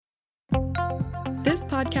This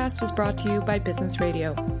podcast is brought to you by Business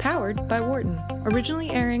Radio, powered by Wharton, originally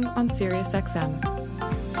airing on SiriusXM.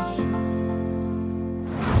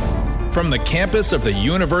 From the campus of the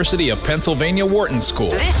University of Pennsylvania Wharton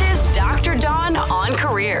School, this is Dr. Dawn on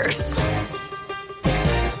Careers.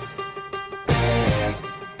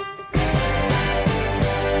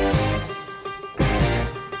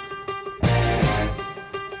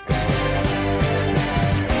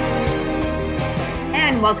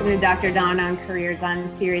 Welcome to Dr. Dawn on Careers on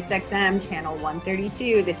SiriusXM, channel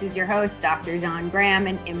 132. This is your host, Dr. Dawn Graham,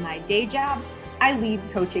 and in my day job, I lead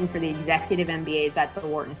coaching for the executive MBAs at the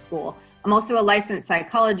Wharton School. I'm also a licensed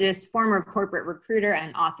psychologist, former corporate recruiter,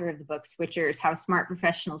 and author of the book Switchers, How Smart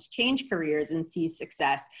Professionals Change Careers and Seize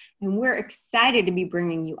Success. And we're excited to be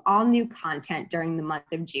bringing you all new content during the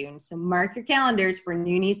month of June. So mark your calendars for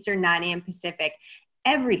noon Eastern, 9 a.m. Pacific,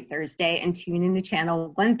 every Thursday, and tune into channel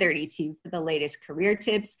 132 for the latest career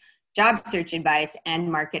tips, job search advice,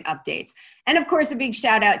 and market updates. And of course, a big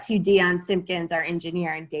shout out to Dion Simpkins, our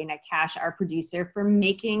engineer, and Dana Cash, our producer, for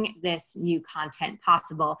making this new content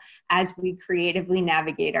possible as we creatively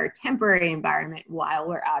navigate our temporary environment while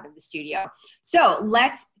we're out of the studio. So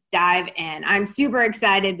let's dive in. I'm super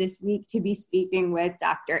excited this week to be speaking with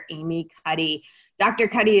Dr. Amy Cuddy. Dr.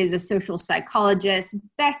 Cuddy is a social psychologist,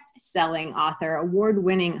 best-selling author,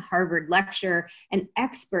 award-winning Harvard lecturer, and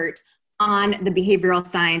expert on the behavioral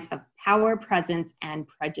science of power, presence, and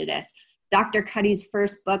prejudice. Dr. Cuddy's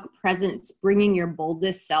first book, Presence: Bringing Your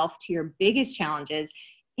Boldest Self to Your Biggest Challenges,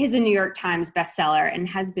 is a New York Times bestseller and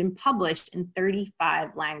has been published in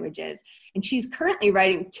 35 languages. And she's currently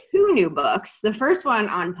writing 2 new books, the first one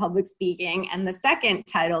on public speaking and the second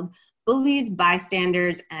titled Bullies,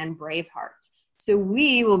 Bystanders, and Bravehearts. So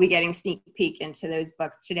we will be getting a sneak peek into those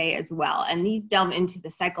books today as well. And these delve into the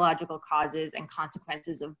psychological causes and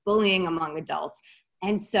consequences of bullying among adults.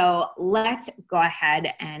 And so let's go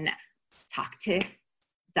ahead and talk to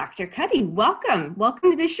Dr. Cuddy. Welcome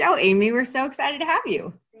to the show, Amy. We're so excited to have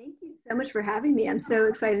you. Thank you so much for having me. I'm so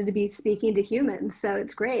excited to be speaking to humans, so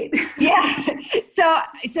it's great. Yeah. So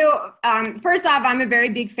first off, I'm a very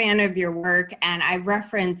big fan of your work, and I've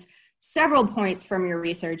referenced several points from your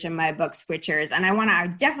research in my book, Switchers, and I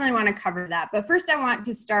definitely want to cover that. But first, I want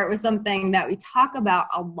to start with something that we talk about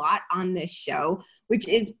a lot on this show, which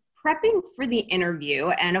is prepping for the interview,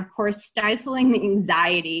 and of course, stifling the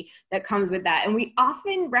anxiety that comes with that. And we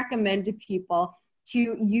often recommend to people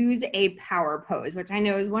to use a power pose, which I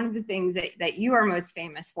know is one of the things that you are most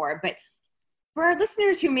famous for. But for our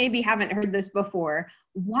listeners who maybe haven't heard this before,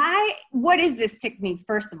 what is this technique,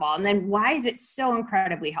 first of all? And then why is it so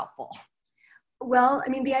incredibly helpful? Well, I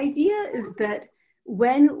mean, the idea is that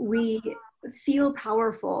when we feel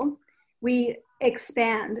powerful, we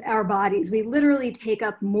expand our bodies. We literally take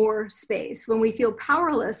up more space. When we feel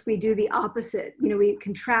powerless, we do the opposite. We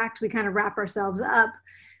contract, we kind of wrap ourselves up,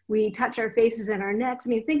 we touch our faces and our necks. I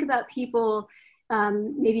mean, think about people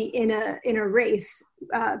maybe in a race,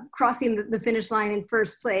 crossing the finish line in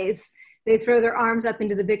first place. They throw their arms up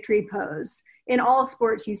into the victory pose. In all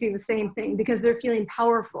sports, you see the same thing because they're feeling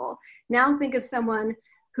powerful. Now think of someone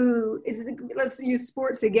who is, let's use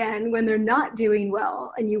sports again, when they're not doing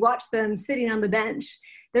well and you watch them sitting on the bench,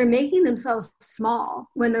 they're making themselves small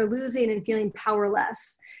when they're losing and feeling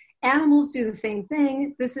powerless. Animals do the same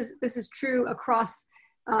thing. This is true across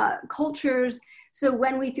cultures. So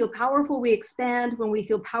when we feel powerful, we expand. When we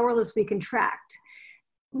feel powerless, we contract.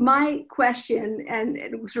 My question, and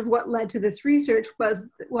sort of what led to this research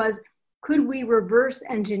was could we reverse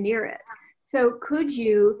engineer it? So could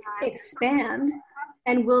you expand?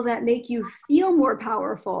 And will that make you feel more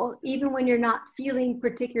powerful, even when you're not feeling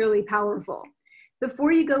particularly powerful?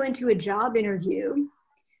 Before you go into a job interview,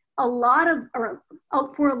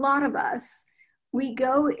 for a lot of us, we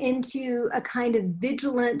go into a kind of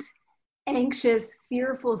vigilant, anxious,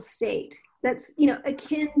 fearful state that's,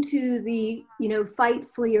 akin to the, fight,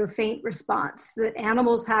 flee, or faint response that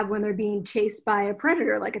animals have when they're being chased by a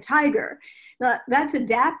predator, like a tiger. Now, that's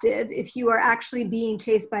adapted if you are actually being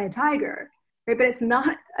chased by a tiger. Right? But it's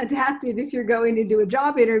not adaptive if you're going to do a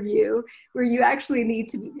job interview where you actually need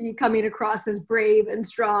to be coming across as brave and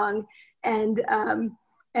strong and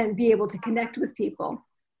be able to connect with people.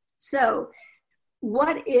 So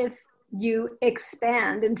what if you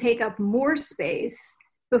expand and take up more space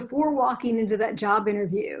before walking into that job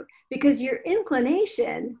interview? Because your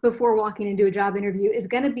inclination before walking into a job interview is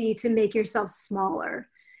going to be to make yourself smaller.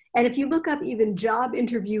 And if you look up even job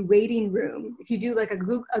interview waiting room, if you do like a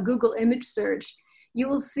Google image search, you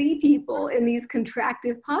will see people in these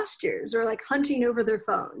contractive postures or like hunching over their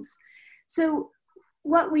phones. So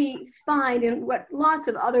what we find, and what lots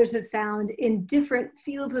of others have found in different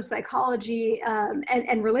fields of psychology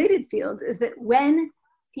and related fields, is that when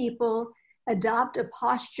people adopt a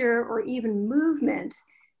posture or even movement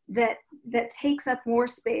that takes up more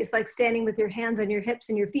space, like standing with your hands on your hips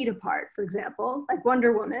and your feet apart, for example, like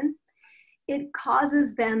Wonder Woman, it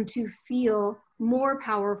causes them to feel more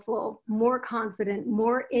powerful, more confident,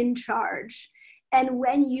 more in charge. And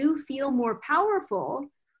when you feel more powerful,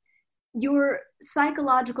 your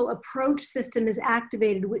psychological approach system is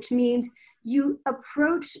activated, which means you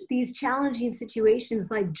approach these challenging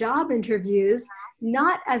situations like job interviews,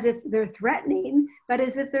 not as if they're threatening, but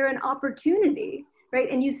as if they're an opportunity, right?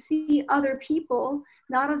 And you see other people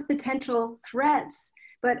not as potential threats,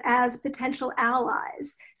 but as potential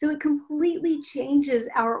allies. So it completely changes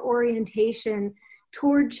our orientation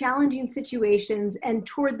toward challenging situations and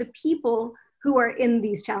toward the people who are in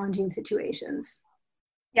these challenging situations.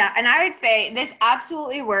 Yeah, and I would say this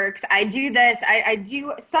absolutely works. I do this. I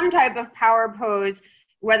do some type of power pose,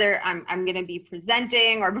 whether I'm going to be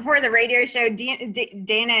presenting or before the radio show.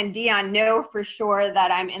 Dana and Dion know for sure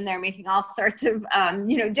that I'm in there making all sorts of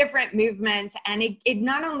different movements, and it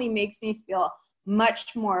not only makes me feel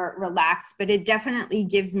much more relaxed, but it definitely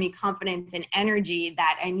gives me confidence and energy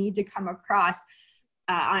that I need to come across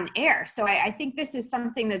on air. So I think this is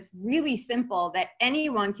something that's really simple that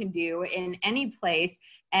anyone can do in any place.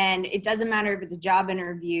 And it doesn't matter if it's a job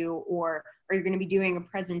interview or you're going to be doing a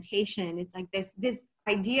presentation. It's like this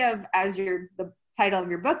idea of, as the title of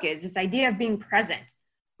your book is, this idea of being present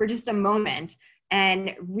for just a moment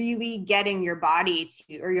and really getting your body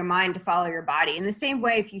or your mind to follow your body. In the same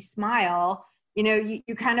way, if you smile, you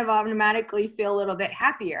kind of automatically feel a little bit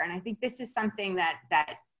happier. And I think this is something that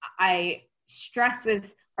I stress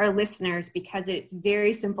with our listeners because it's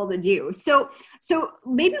very simple to do. So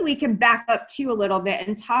maybe we can back up too a little bit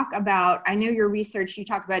and talk about, I know your research, you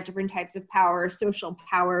talk about different types of power, social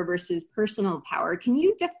power versus personal power. Can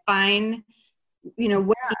you define,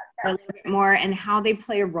 what a little bit more and how they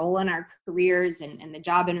play a role in our careers and the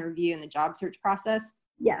job interview and the job search process?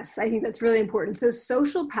 Yes, I think that's really important. So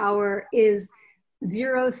social power is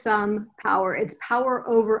zero-sum power. It's power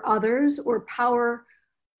over others or power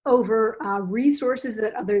over resources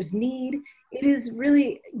that others need. It is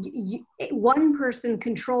really one person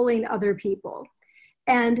controlling other people.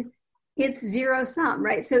 And it's zero sum,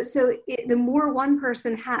 right? So the more one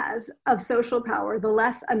person has of social power, the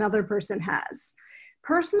less another person has.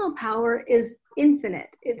 Personal power is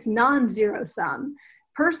infinite. It's non-zero sum.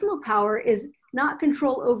 Personal power is not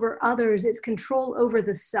control over others, it's control over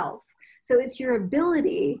the self. So it's your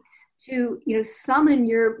ability to summon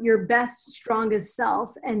your best, strongest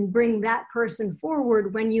self and bring that person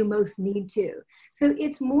forward when you most need to. So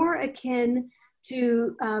it's more akin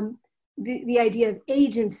to the idea of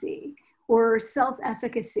agency or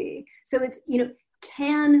self-efficacy. So it's,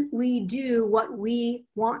 can we do what we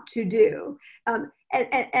want to do?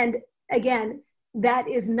 And again, that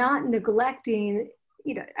is not neglecting,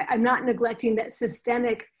 I'm not neglecting that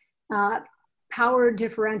systemic power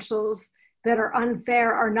differentials that are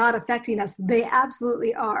unfair are not affecting us. They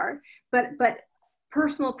absolutely are. But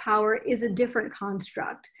personal power is a different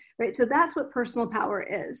construct, right? So that's what personal power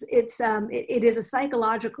is. It is a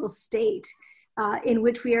psychological state in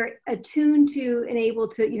which we are attuned to and able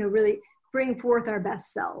to, really bring forth our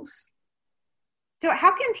best selves. So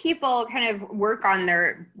how can people kind of work on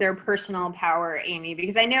their personal power, Amy?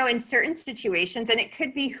 Because I know in certain situations, and it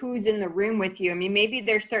could be who's in the room with you. I mean, maybe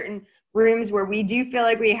there's certain rooms where we do feel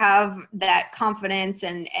like we have that confidence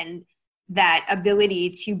and that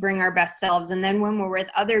ability to bring our best selves. And then when we're with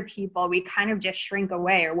other people, we kind of just shrink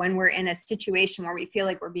away. Or when we're in a situation where we feel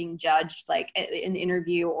like we're being judged, like an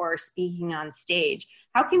interview or speaking on stage,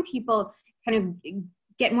 how can people kind of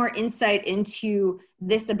get more insight into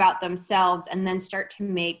this about themselves and then start to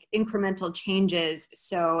make incremental changes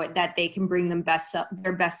so that they can bring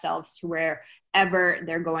their best selves to wherever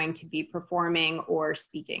they're going to be performing or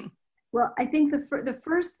speaking? Well, I think the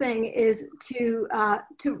first thing is to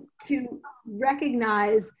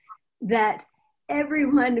recognize that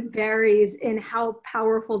everyone varies in how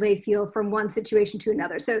powerful they feel from one situation to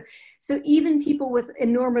another. So even people with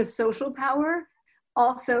enormous social power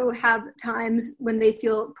also have times when they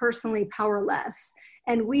feel personally powerless.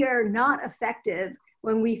 And we are not effective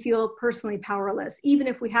when we feel personally powerless, even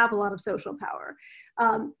if we have a lot of social power.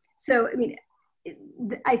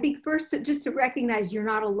 I think first, just to recognize you're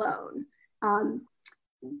not alone.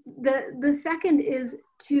 The second is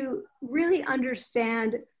to really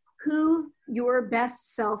understand who your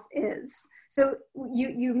best self is. So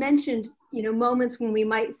you mentioned, moments when we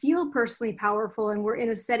might feel personally powerful and we're in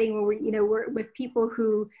a setting where we're with people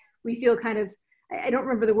who we feel kind of I don't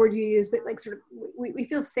remember the word you used, but like sort of we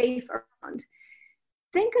feel safe around.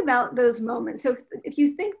 Think about those moments. So if you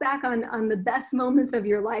think back on the best moments of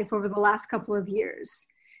your life over the last couple of years,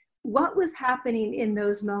 what was happening in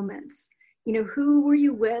those moments? You know, who were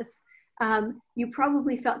you with? You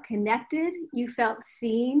probably felt connected. You felt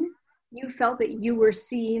seen. You felt that you were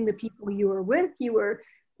seeing the people you were with. You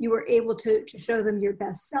were able to show them your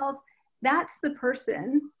best self. That's the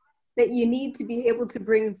person that you need to be able to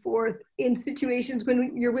bring forth in situations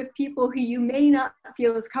when you're with people who you may not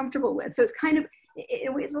feel as comfortable with. So it's kind of,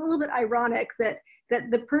 it's a little bit ironic that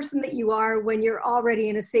the person that you are when you're already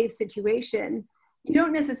in a safe situation, you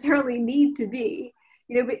don't necessarily need to be,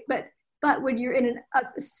 you know, but when you're in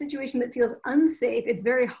a situation that feels unsafe, it's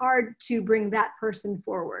very hard to bring that person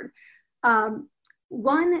forward.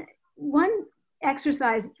 One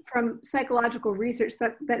exercise from psychological research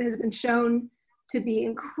that has been shown to be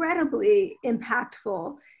incredibly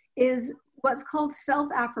impactful is what's called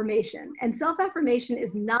self-affirmation. And self-affirmation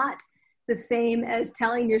is not the same as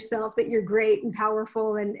telling yourself that you're great and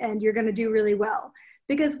powerful and you're going to do really well.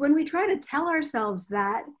 Because when we try to tell ourselves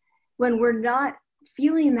that, when we're not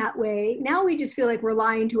feeling that way, now we just feel like we're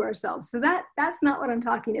lying to ourselves. So that's not what I'm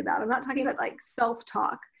talking about. I'm not talking about like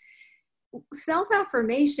self-talk.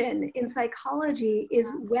 Self-affirmation in psychology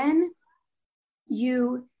is when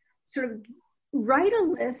you sort of write a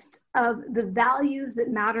list of the values that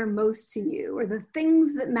matter most to you, or the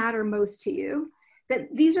things that matter most to you, that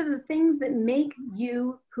these are the things that make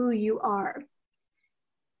you who you are.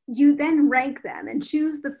 You then rank them and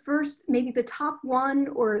choose the first, maybe the top one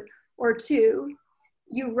or two.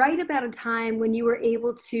 You write about a time when you were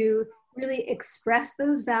able to really express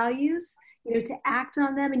those values, you know, to act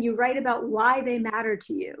on them, and you write about why they matter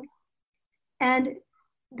to you. And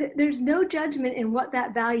there's no judgment in what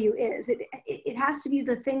that value is. It has to be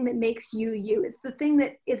the thing that makes you you. It's the thing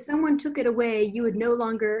that if someone took it away, you would no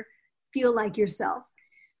longer feel like yourself.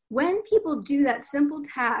 When people do that simple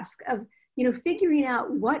task of, you know, figuring out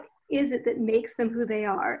what is it that makes them who they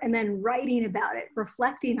are, and then writing about it,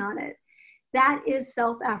 reflecting on it, that is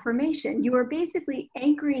self-affirmation. You are basically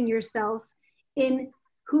anchoring yourself in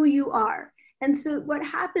who you are. And so what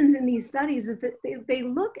happens in these studies is that they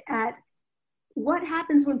look at what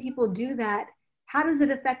happens when people do that. How does it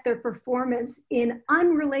affect their performance in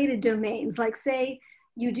unrelated domains? Like, say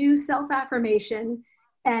you do self-affirmation,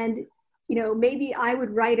 and, you know, maybe I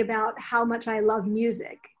would write about how much I love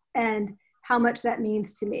music and how much that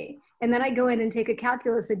means to me. And then I go in and take a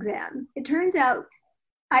calculus exam. It turns out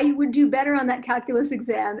I would do better on that calculus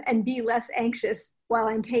exam and be less anxious while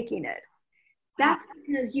I'm taking it. That's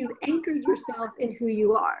because you've anchored yourself in who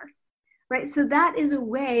you are, right? So that is a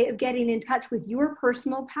way of getting in touch with your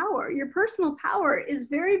personal power. Your personal power is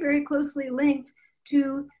very, very closely linked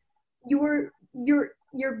to your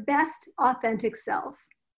best authentic self.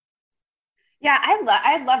 Yeah,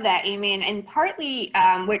 I love that, Amy. And partly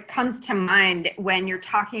what comes to mind when you're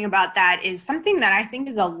talking about that is something that I think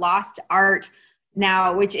is a lost art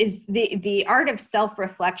now, which is the art of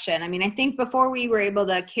self-reflection. I mean, I think before we were able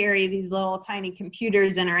to carry these little tiny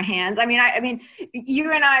computers in our hands. I mean,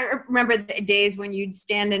 you and I remember the days when you'd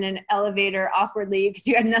stand in an elevator awkwardly because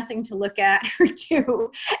you had nothing to look at or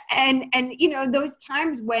do. And you know, those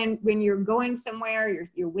times when you're going somewhere,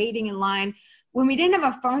 you're waiting in line, when we didn't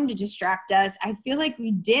have a phone to distract us, I feel like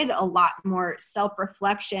we did a lot more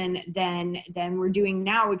self-reflection than we're doing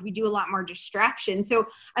now, which we do a lot more distraction. So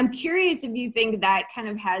I'm curious if you think that kind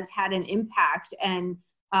of has had an impact, and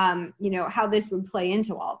you know, how this would play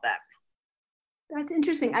into all of that. That's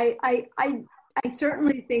interesting. I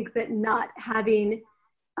certainly think that not having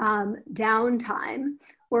downtime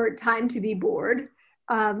or time to be bored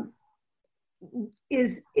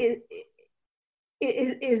is a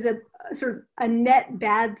sort of a net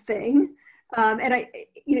bad thing. And I,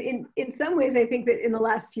 you know, in some ways, I think that in the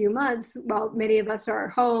last few months, while many of us are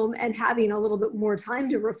home and having a little bit more time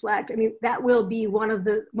to reflect, I mean, that will be one of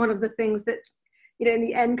the things that, you know, in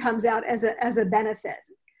the end comes out as a benefit.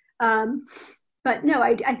 But no,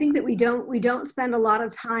 I think that we don't spend a lot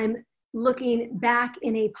of time looking back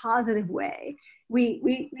in a positive way.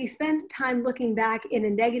 We spend time looking back in a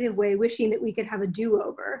negative way, wishing that we could have a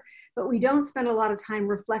do-over, but we don't spend a lot of time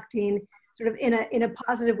reflecting sort of in a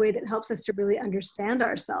positive way that helps us to really understand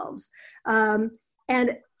ourselves. And,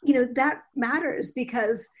 you know, that matters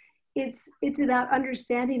because it's about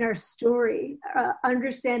understanding our story,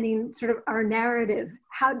 understanding sort of our narrative.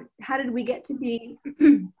 How did we get to be,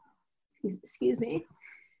 excuse me.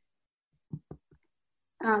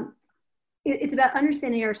 It's about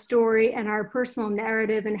understanding our story and our personal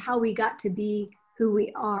narrative and how we got to be who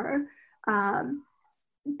we are.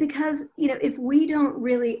 Because, you know, if we don't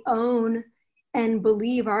really own and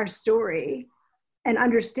believe our story and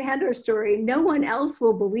understand our story, no one else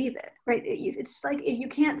will believe it, right? It's like if you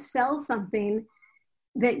can't sell something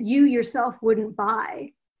that you yourself wouldn't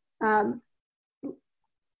buy.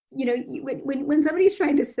 When somebody's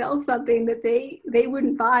trying to sell something that they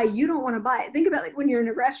wouldn't buy, you don't want to buy it. Think about like when you're in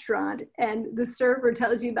a restaurant and the server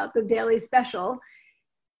tells you about the daily special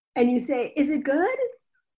and you say, is it good?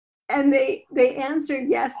 And they answer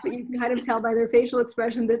yes, but you can kind of tell by their facial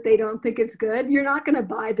expression that they don't think it's good. You're not going to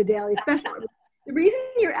buy the daily special. The reason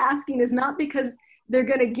you're asking is not because they're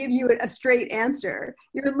going to give you a straight answer.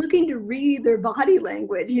 You're looking to read their body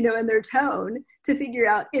language, and their tone to figure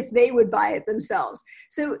out if they would buy it themselves.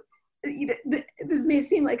 So, this may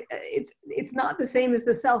seem like it's not the same as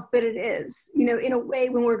the self, but it is. In a way,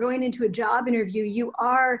 when we're going into a job interview, you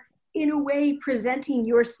are, in a way, presenting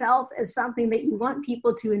yourself as something that you want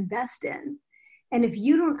people to invest in. And if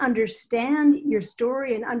you don't understand your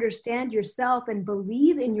story and understand yourself and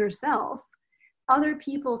believe in yourself, other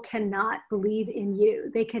people cannot believe in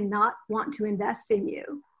you. They cannot want to invest in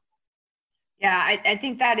you. Yeah, I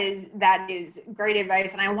think that is great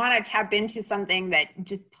advice. And I want to tap into something that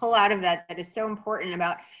just pull out of that is so important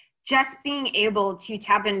about just being able to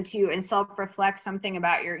tap into and self-reflect something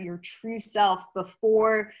about your true self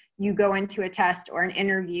before you go into a test or an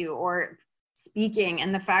interview or speaking,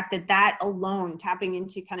 and the fact that alone, tapping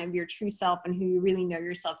into kind of your true self and who you really know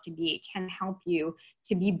yourself to be, can help you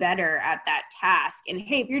to be better at that task. And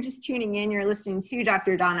hey, if you're just tuning in, you're listening to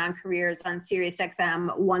Dr. Dawn on Careers on Sirius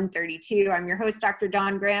XM 132. I'm your host, Dr.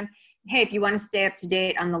 Dawn Graham. Hey, if you want to stay up to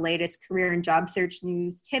date on the latest career and job search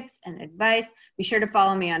news, tips, and advice, be sure to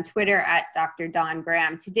follow me on Twitter at Dr. Dawn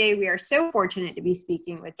Graham. Today, we are so fortunate to be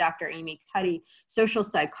speaking with Dr. Amy Cuddy, social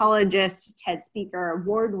psychologist, TED speaker,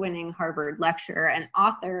 award-winning Harvard lecturer, and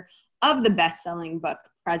author of the best-selling book,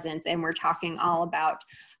 Presence. And we're talking all about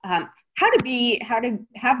how to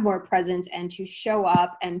have more presence and to show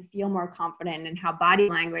up and feel more confident, and how body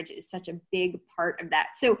language is such a big part of that.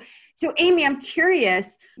 So Amy, I'm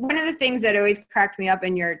curious, one of the things that always cracked me up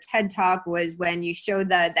in your TED Talk was when you showed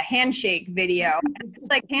the handshake video.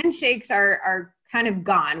 Like handshakes are kind of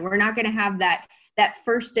gone. We're not going to have that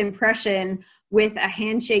first impression with a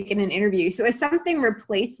handshake in an interview. So has something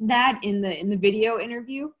replaced that in the video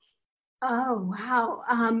interview? Oh, wow.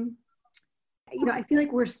 I feel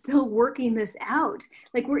like we're still working this out.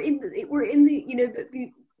 Like we're in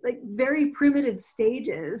the like very primitive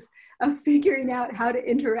stages of figuring out how to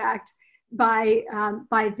interact by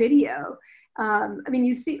video.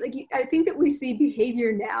 You see, I think that we see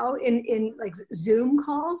behavior now in like Zoom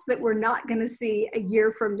calls that we're not going to see a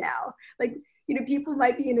year from now. Like, people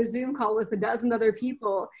might be in a Zoom call with a dozen other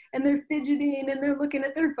people and they're fidgeting and they're looking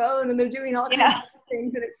at their phone and they're doing all kinds of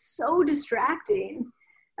things, and it's so distracting.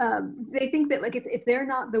 They think that like if they're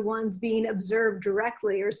not the ones being observed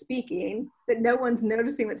directly or speaking, that no one's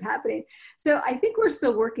noticing what's happening. So I think we're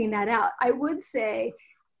still working that out. I would say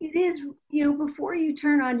it is, before you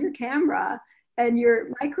turn on your camera and your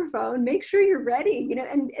microphone, make sure you're ready,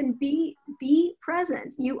 and be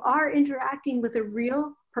present. You are interacting with a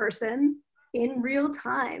real person in real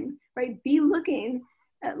time, right? Be looking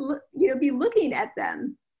at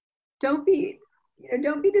them. Don't be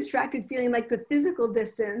distracted feeling like the physical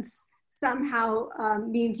distance somehow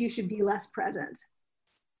means you should be less present.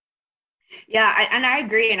 Yeah, and I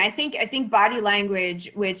agree. And I think body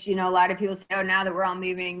language, which, a lot of people say, oh, now that we're all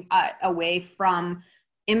moving away from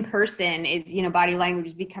in person, is, body language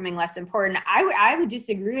is becoming less important. I would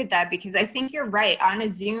disagree with that, because I think you're right. On a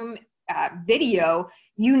Zoom video,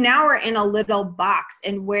 you now are in a little box,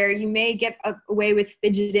 and where you may get away with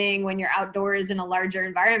fidgeting when you're outdoors in a larger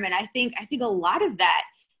environment, I think a lot of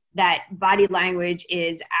that body language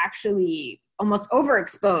is actually almost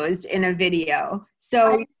overexposed in a video.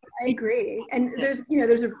 So I agree. And there's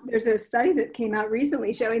a study that came out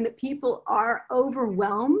recently showing that people are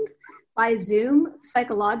overwhelmed by Zoom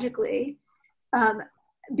psychologically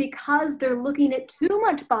because they're looking at too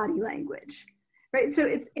much body language. Right, so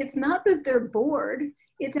it's not that they're bored;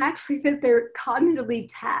 it's actually that they're cognitively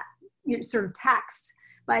taxed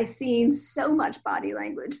by seeing so much body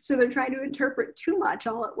language. So they're trying to interpret too much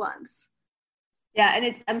all at once. Yeah,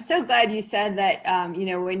 and I'm so glad you said that.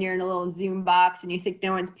 When you're in a little Zoom box and you think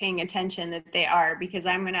no one's paying attention, that they are, because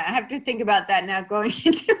I have to think about that now going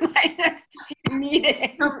into my next few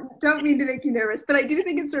meetings. Don't mean to make you nervous, but I do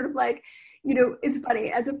think it's sort of like, it's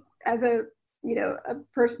funny as a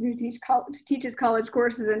person who teaches college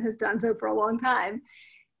courses and has done so for a long time.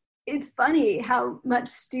 It's funny how much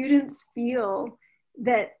students feel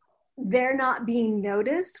that they're not being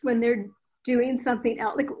noticed when they're doing something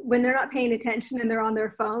else, like when they're not paying attention and they're on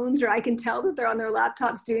their phones, or I can tell that they're on their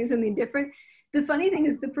laptops doing something different. the funny thing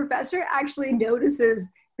is the professor actually notices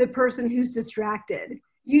the person who's distracted.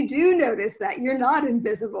 You do notice that you're not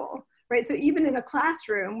invisible, right? So even in a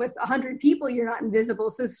classroom with 100 people, you're not invisible.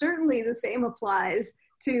 So certainly the same applies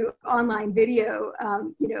to online video,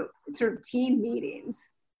 sort of team meetings.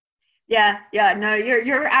 Yeah, no,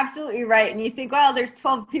 you're absolutely right. And you think, well, there's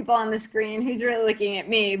 12 people on the screen, who's really looking at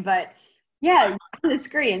me? But yeah, on the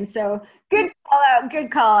screen. So good call out. I'm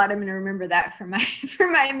going to remember that for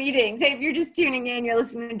my meetings. Hey, if you're just tuning in, you're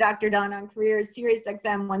listening to Dr. Dawn on Careers, Sirius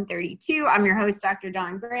XM 132. I'm your host, Dr.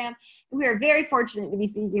 Dawn Graham. And we are very fortunate to be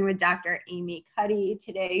speaking with Dr. Amy Cuddy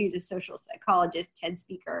today, who's a social psychologist, TED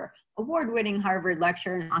speaker, award-winning Harvard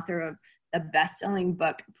lecturer, and author of the best-selling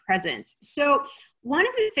book, Presence. So one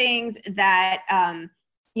of the things that,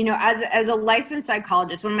 as a licensed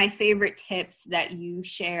psychologist, one of my favorite tips that you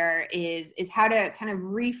share is how to kind of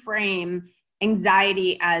reframe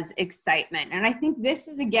anxiety as excitement. And I think this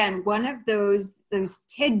is, again, one of those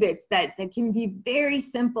tidbits that can be very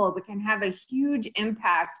simple, but can have a huge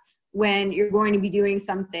impact when you're going to be doing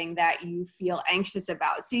something that you feel anxious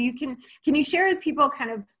about. So can you share with people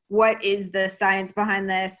kind of what is the science behind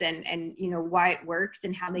this and why it works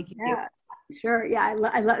and how they can do it? Sure. Yeah,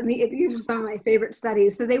 I love these are some of my favorite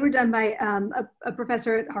studies. So they were done by a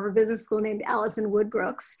professor at Harvard Business School named Alison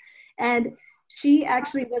Wood-Brooks, and she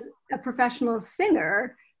actually was a professional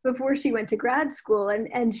singer before she went to grad school,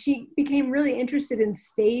 and she became really interested in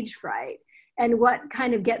stage fright and what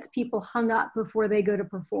kind of gets people hung up before they go to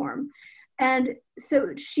perform. And so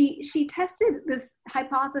she tested this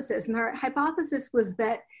hypothesis, and her hypothesis was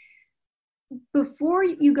that before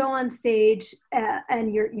you go on stage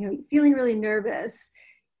and you're feeling really nervous,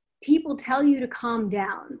 people tell you to calm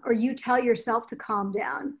down, or you tell yourself to calm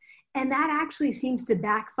down. And that actually seems to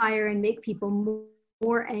backfire and make people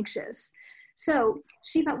more anxious. So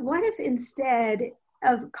she thought, what if instead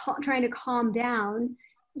of trying to calm down,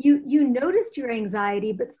 you noticed your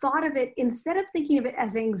anxiety, but thought of it, instead of thinking of it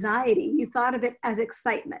as anxiety, you thought of it as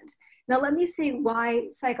excitement. Now, let me say why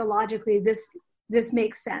psychologically this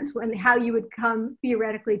makes sense and how you would come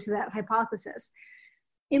theoretically to that hypothesis.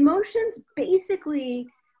 Emotions basically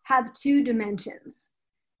have two dimensions.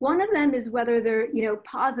 One of them is whether they're,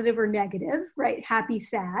 positive or negative, right? Happy,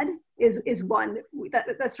 sad is one,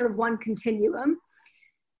 that's sort of one continuum.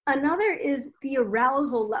 Another is the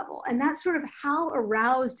arousal level, and that's sort of how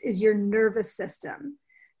aroused is your nervous system.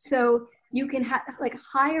 So you can have like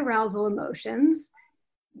high arousal emotions.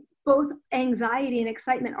 Both anxiety and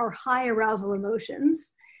excitement are high arousal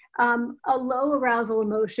emotions. A low arousal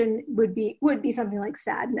emotion would be something like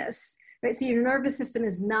sadness, right? So your nervous system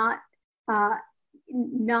is not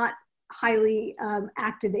highly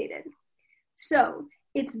activated. So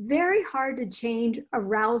it's very hard to change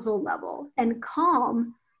arousal level, and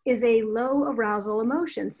calm is a low arousal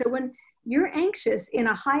emotion. So when you're anxious in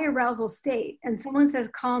a high arousal state and someone says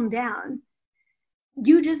calm down,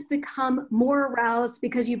 you just become more aroused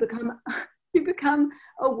because you become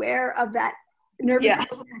aware of that nervous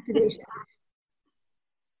system activation.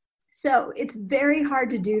 So it's very hard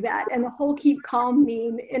to do that. And the whole keep calm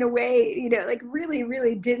meme, in a way, really,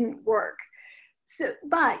 really didn't work. So,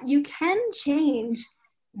 but you can change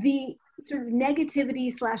the sort of negativity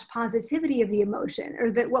 / positivity of the emotion,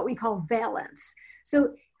 or what we call valence.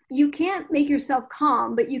 So you can't make yourself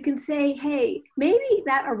calm, but you can say, hey, maybe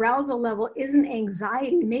that arousal level isn't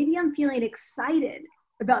anxiety. Maybe I'm feeling excited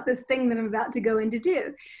about this thing that I'm about to go in to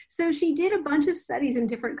do. So she did a bunch of studies in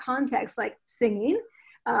different contexts, like singing,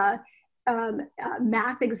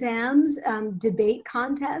 math exams, debate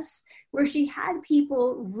contests, where she had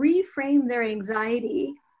people reframe their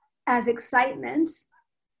anxiety as excitement,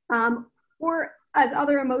 or as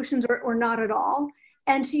other emotions, or not at all.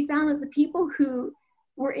 And she found that the people who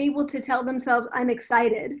were able to tell themselves, I'm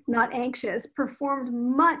excited, not anxious, performed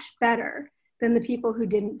much better than the people who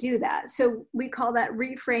didn't do that. So we call that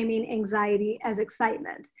reframing anxiety as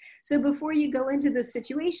excitement. So before you go into this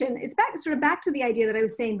situation, it's back to the idea that I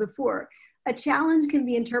was saying before. A challenge can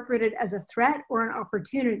be interpreted as a threat or an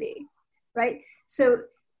opportunity, right? So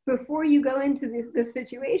before you go into this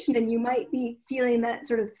situation, and you might be feeling that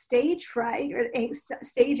sort of stage fright or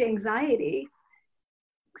stage anxiety,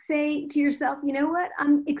 say to yourself, you know what?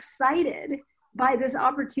 I'm excited by this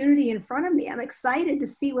opportunity in front of me. I'm excited to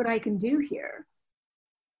see what I can do here.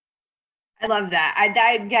 I love that.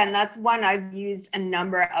 Again, that's one I've used a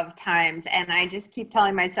number of times, and I just keep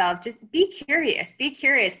telling myself, just be curious.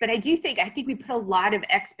 But I think we put a lot of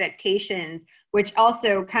expectations, which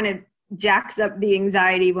also kind of jacks up the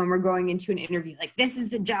anxiety when we're going into an interview. Like, this is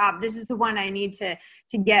the job, this is the one I need to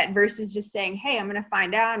get, versus just saying, hey, I'm going to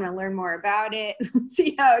find out, I'm going to learn more about it,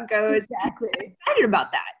 see how it goes. Exactly. I'm excited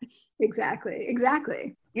about that.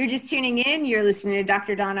 Exactly. You're just tuning in. You're listening to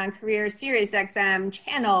Dr. Dawn on Careers, Sirius XM,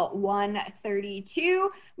 channel 132.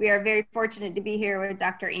 We are very fortunate to be here with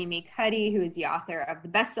Dr. Amy Cuddy, who is the author of the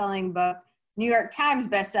best-selling book, New York Times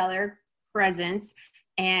bestseller, Presence.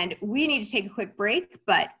 And we need to take a quick break,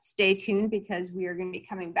 but stay tuned because we are going to be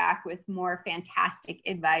coming back with more fantastic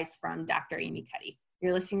advice from Dr. Amy Cuddy.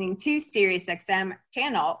 You're listening to Sirius XM,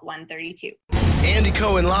 channel 132. Andy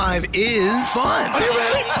Cohen Live is fun. Are you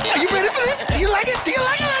ready? Are you ready for this? Do you like it? Do you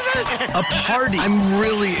like it like this? A party. I'm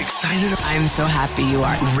really excited. I'm so happy you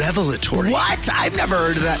are. Revelatory. What? I've never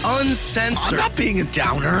heard of that. Uncensored. I'm not being a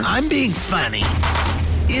downer. I'm being funny.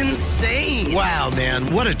 Insane. Wow,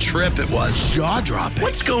 man. What a trip it was. Jaw-dropping.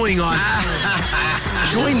 What's going on?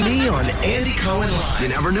 Join me on Andy Cohen Live. You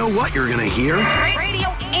never know what you're going to hear. Radio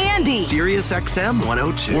Andy. Sirius XM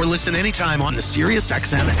 102. Or listen anytime on the Sirius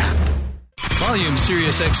XM app. Volume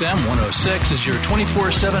Sirius XM 106 is your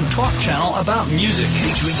 24/7 talk channel about music.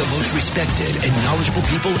 Featuring the most respected and knowledgeable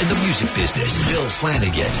people in the music business. Bill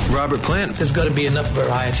Flanagan. Robert Plant. There's got to be enough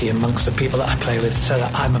variety amongst the people that I play with so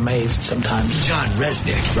that I'm amazed sometimes. John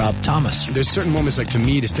Resnick. Rob Thomas. There's certain moments, like, to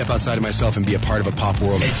me, to step outside of myself and be a part of a pop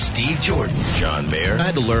world. And Steve Jordan. John Mayer. I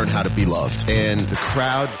had to learn how to be loved, and the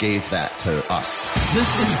crowd gave that to us.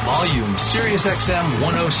 This is Volume Sirius XM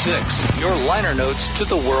 106, your liner notes to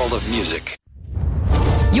the world of music.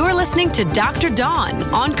 You're listening to Dr. Dawn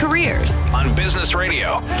on Careers on Business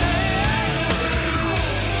Radio.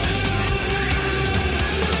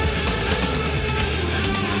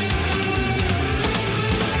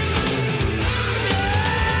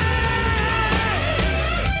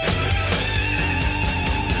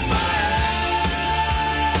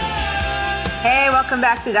 Hey, welcome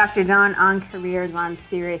back to Dr. Dawn on Careers on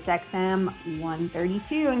Sirius XM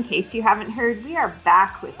 132. In case you haven't heard, we are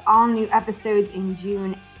back with all new episodes in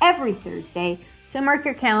June every Thursday. So mark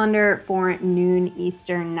your calendar for noon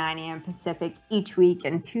Eastern, 9 a.m. Pacific each week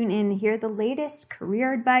and tune in to hear the latest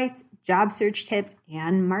career advice, job search tips,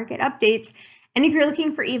 and market updates. And if you're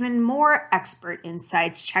looking for even more expert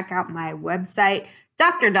insights, check out my website,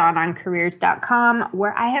 drdawononcareers.com,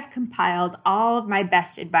 where I have compiled all of my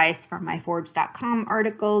best advice from my Forbes.com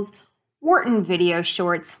articles, Wharton video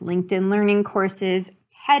shorts, LinkedIn learning courses,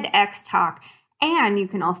 TEDx talk, and you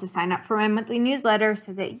can also sign up for my monthly newsletter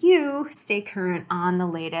so that you stay current on the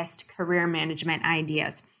latest career management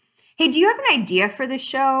ideas. Hey, do you have an idea for the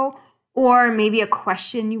show? Or maybe a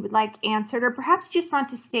question you would like answered, or perhaps you just want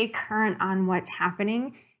to stay current on what's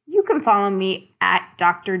happening? You can follow me at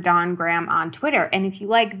Dr. Dawn Graham on Twitter. And if you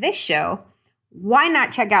like this show, why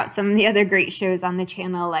not check out some of the other great shows on the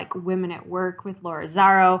channel, like Women at Work with Laura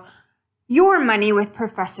Zaro, Your Money with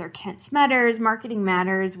Professor Kent Smetters, Marketing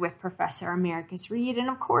Matters with Professor Americus Reed, and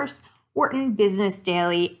of course, Wharton Business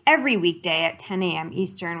Daily every weekday at 10 a.m.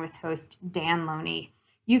 Eastern with host Dan Loney.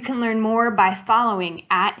 You can learn more by following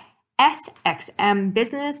at SXM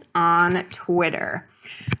Business on Twitter.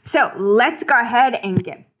 So let's go ahead and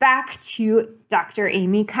get back to Dr.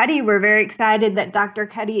 Amy Cuddy. We're very excited that Dr.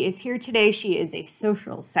 Cuddy is here today. She is a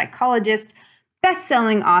social psychologist,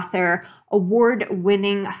 best-selling author,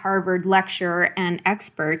 award-winning Harvard lecturer, and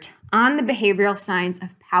expert on the behavioral science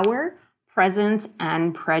of power, presence,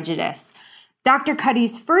 and prejudice. Dr.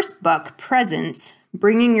 Cuddy's first book, Presence,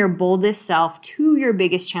 Bringing Your Boldest Self to Your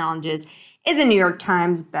Biggest Challenges, is a New York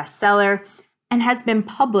Times bestseller and has been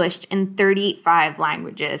published in 35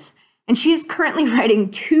 languages. And she is currently writing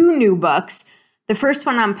 2 new books, the first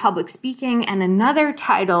one on public speaking and another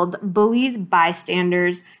titled Bullies,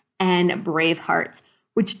 Bystanders, and Brave Hearts,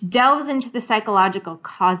 which delves into the psychological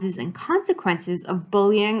causes and consequences of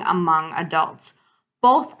bullying among adults.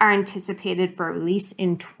 Both are anticipated for release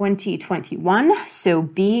in 2021, so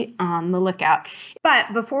be on the lookout.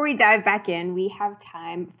 But before we dive back in, we have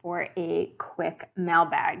time for a quick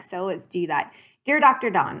mailbag, so let's do that. Dear Dr.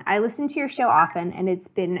 Dawn, I listen to your show often, and it's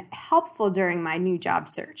been helpful during my new job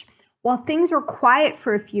search. While things were quiet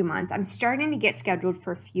for a few months, I'm starting to get scheduled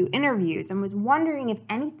for a few interviews and was wondering if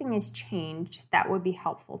anything has changed that would be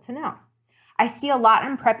helpful to know. I see a lot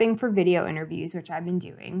in prepping for video interviews, which I've been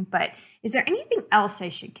doing, but is there anything else I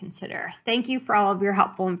should consider? Thank you for all of your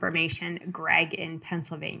helpful information, Greg in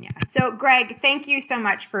Pennsylvania. So Greg, thank you so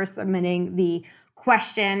much for submitting the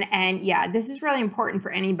question. And yeah, this is really important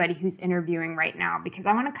for anybody who's interviewing right now, because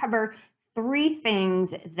I want to cover 3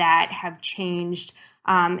 things that have changed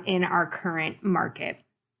in our current market.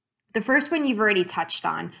 The first one you've already touched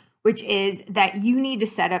on, which is that you need to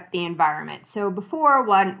set up the environment. So before,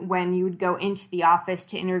 when you would go into the office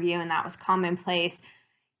to interview, and that was commonplace,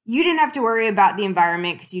 you didn't have to worry about the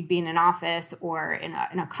environment because you'd be in an office or in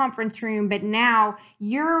a conference room. But now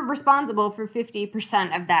you're responsible for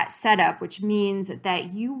 50% of that setup, which means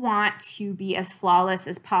that you want to be as flawless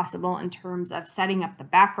as possible in terms of setting up the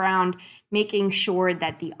background, making sure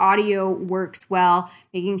that the audio works well,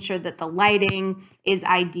 making sure that the lighting is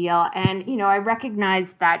ideal. And, I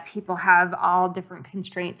recognize that people have all different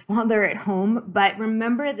constraints while they're at home, but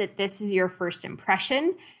remember that this is your first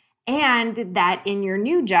impression. And that in your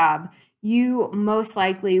new job, you most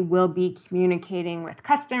likely will be communicating with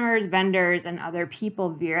customers, vendors, and other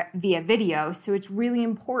people via video. So it's really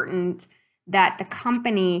important that the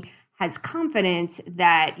company has confidence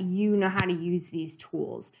that you know how to use these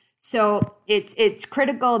tools. So it's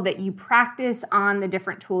critical that you practice on the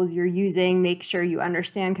different tools you're using. Make sure you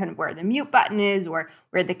understand kind of where the mute button is or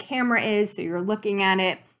where the camera is, so you're looking at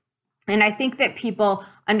it. And I think that people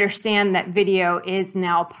understand that video is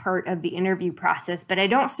now part of the interview process, but I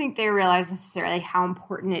don't think they realize necessarily how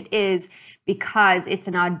important it is because it's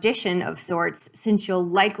an audition of sorts, since you'll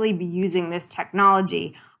likely be using this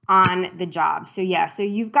technology on the job. So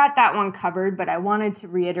you've got that one covered, but I wanted to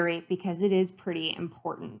reiterate because it is pretty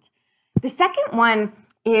important. The second one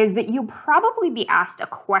is that you'll probably be asked a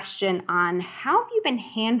question on how have you been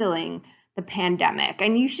handling the pandemic?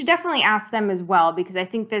 And you should definitely ask them as well, because I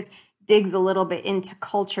think this digs a little bit into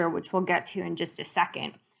culture, which we'll get to in just a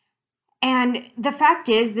second. And the fact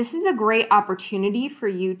is, this is a great opportunity for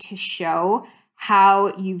you to show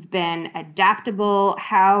how you've been adaptable,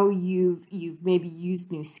 how you've maybe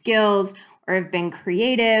used new skills or have been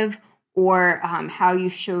creative, or how you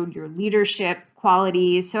showed your leadership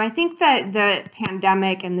qualities. So I think that the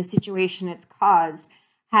pandemic and the situation it's caused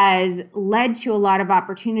has led to a lot of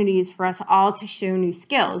opportunities for us all to show new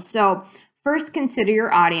skills. So first, consider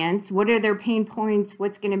your audience. What are their pain points?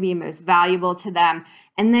 What's going to be most valuable to them?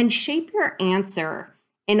 And then shape your answer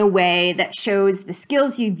in a way that shows the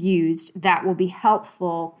skills you've used that will be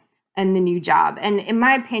helpful in the new job. And in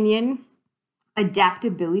my opinion,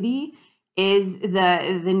 adaptability is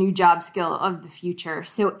the new job skill of the future.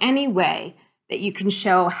 So any way that you can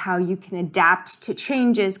show how you can adapt to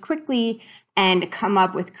changes quickly and come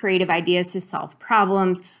up with creative ideas to solve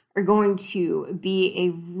problems are going to be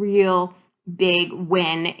a real big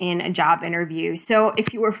win in a job interview. So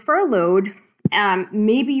if you were furloughed,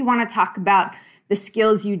 maybe you want to talk about the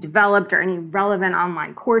skills you developed or any relevant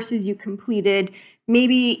online courses you completed.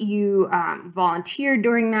 Maybe you volunteered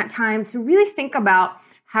during that time. So really think about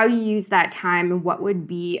how you use that time and what would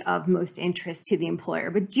be of most interest to the employer.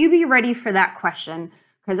 But do be ready for that question,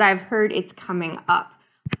 because I've heard it's coming up.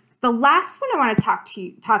 The last one I want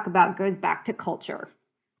to talk about goes back to culture.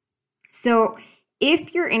 So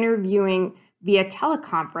if you're interviewing via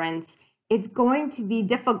teleconference, it's going to be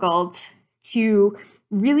difficult to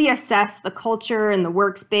really assess the culture and the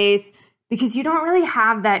workspace because you don't really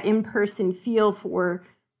have that in-person feel for,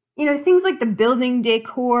 things like the building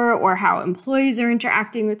decor or how employees are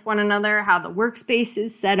interacting with one another, how the workspace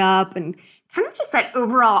is set up, and kind of just that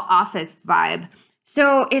overall office vibe.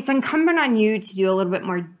 So it's incumbent on you to do a little bit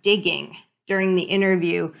more digging during the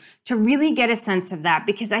interview to really get a sense of that,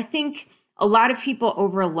 because I think a lot of people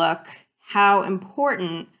overlook how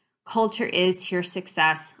important culture is to your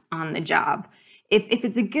success on the job. If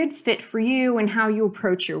it's a good fit for you and how you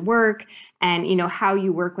approach your work and how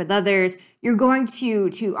you work with others, you're going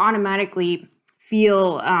to automatically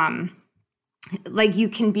feel like you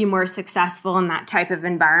can be more successful in that type of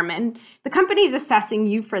environment. The company is assessing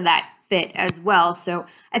you for that fit as well. So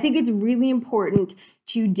I think it's really important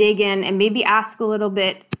to dig in and maybe ask a little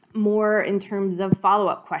bit more in terms of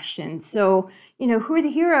follow-up questions. So, who are the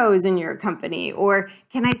heroes in your company? Or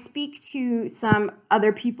can I speak to some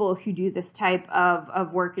other people who do this type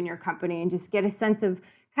of work in your company and just get a sense of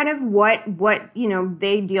kind of what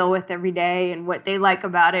they deal with every day and what they like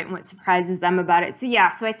about it and what surprises them about it.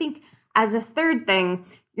 So I think as a third thing,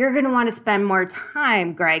 you're going to want to spend more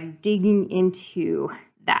time, Greg, digging into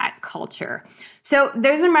that culture. So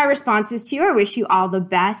those are my responses to you. I wish you all the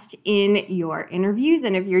best in your interviews.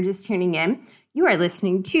 And if you're just tuning in, you are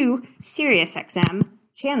listening to SiriusXM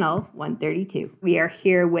Channel 132. We are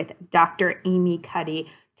here with Dr. Amy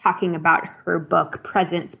Cuddy talking about her book,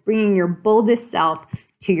 Presence, Bringing Your Boldest Self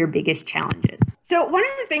to Your Biggest Challenges. So one of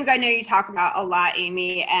the things I know you talk about a lot,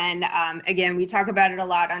 Amy, and again, we talk about it a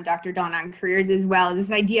lot on Dr. Dawn on Careers as well, is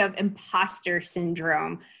this idea of imposter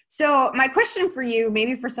syndrome. So my question for you,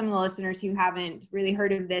 maybe for some of the listeners who haven't really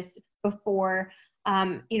heard of this, before.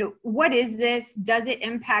 What is this? Does it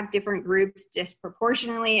impact different groups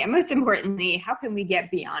disproportionately? And most importantly, how can we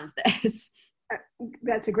get beyond this?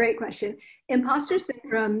 That's a great question. Imposter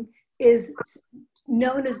syndrome is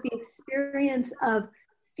known as the experience of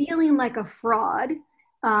feeling like a fraud,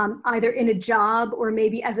 either in a job or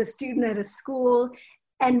maybe as a student at a school,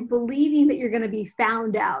 and believing that you're going to be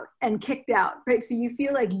found out and kicked out, right? So you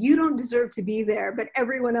feel like you don't deserve to be there, but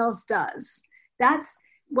everyone else does. That's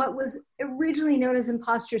what was originally known as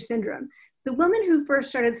imposter syndrome. The woman who first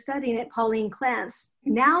started studying it, Pauline Clance,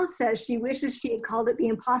 now says she wishes she had called it the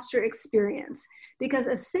imposter experience, because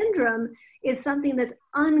a syndrome is something that's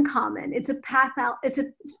uncommon. It's a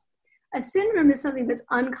syndrome is something that's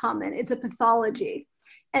uncommon. It's a pathology.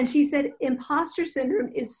 And she said imposter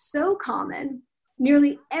syndrome is so common,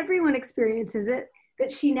 nearly everyone experiences it,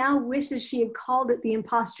 that she now wishes she had called it the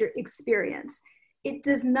imposter experience. It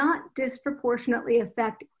does not disproportionately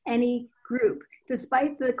affect any group,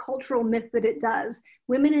 despite the cultural myth that it does.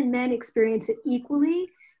 Women and men experience it equally.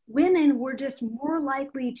 Women were just more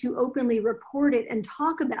likely to openly report it and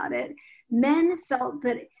talk about it. Men felt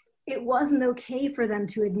that it wasn't okay for them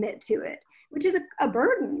to admit to it, which is a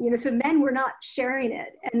burden, so men were not sharing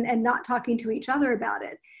it and not talking to each other about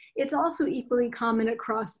it. It's also equally common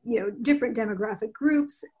across, different demographic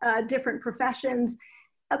groups, different professions.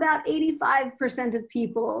 About 85% of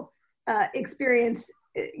people experience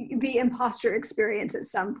the imposter experience at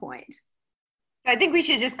some point. I think we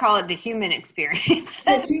should just call it the human experience.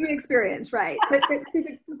 The human experience, right? But so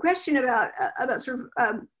the question about sort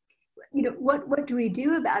of, what do we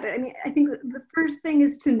do about it? I mean, I think the first thing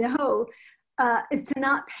is to know, is to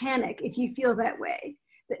not panic if you feel that way.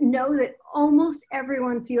 That know that almost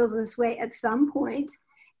everyone feels this way at some point,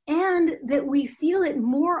 and that we feel it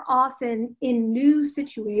more often in new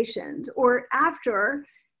situations or after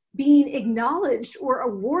being acknowledged or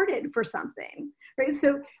awarded for something, right?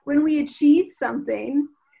 So when we achieve something,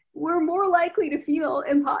 we're more likely to feel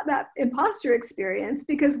that imposter experience,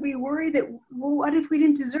 because we worry that, well, what if we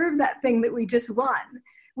didn't deserve that thing that we just won?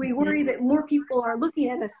 We worry that more people are looking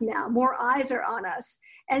at us now, more eyes are on us.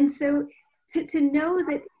 And so to know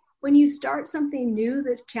that when you start something new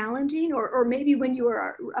that's challenging, or maybe when you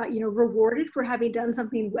are rewarded for having done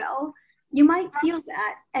something well, you might feel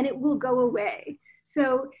that and it will go away.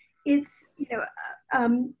 So it's, I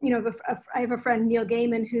have a friend, Neil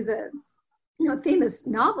Gaiman, who's a famous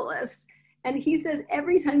novelist, and he says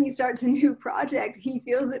every time he starts a new project, he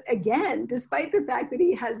feels it again, despite the fact that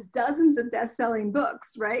he has dozens of best-selling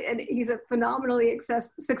books, right? And he's a phenomenally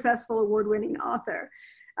successful award-winning author.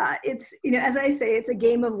 It's, as I say, it's a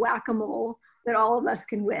game of whack-a-mole that all of us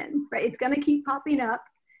can win, right? It's going to keep popping up,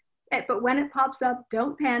 but when it pops up,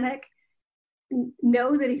 don't panic.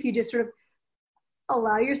 Know that if you just sort of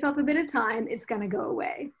allow yourself a bit of time, it's going to go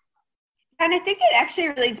away. And I think it actually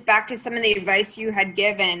relates back to some of the advice you had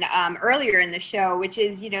given earlier in the show, which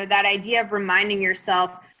is, that idea of reminding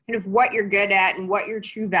yourself kind of what you're good at and what your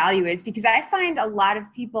true value is. Because I find a lot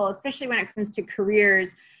of people, especially when it comes to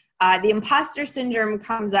careers, the imposter syndrome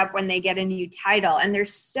comes up when they get a new title, and they're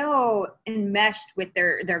so enmeshed with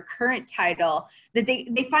their current title that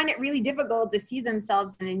they find it really difficult to see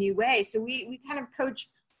themselves in a new way. So we kind of coach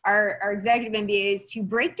our executive MBAs to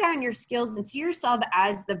break down your skills and see yourself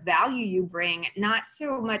as the value you bring, not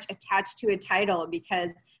so much attached to a title, because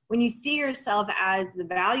when you see yourself as the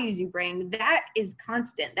values you bring, that is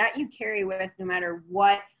constant, that you carry with no matter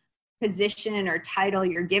what position or title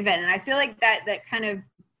you're given. And I feel like that kind of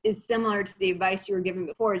is similar to the advice you were given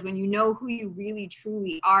before, is when you know who you really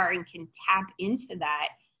truly are and can tap into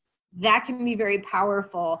that can be very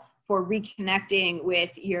powerful for reconnecting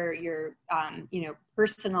with your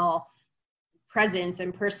personal presence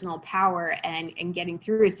and personal power and getting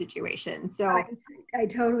through a situation. So I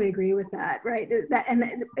totally agree with that, right?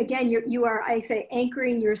 And again, you are, I say,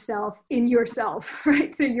 anchoring yourself in yourself,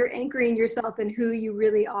 right? So you're anchoring yourself in who you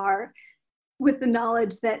really are, with the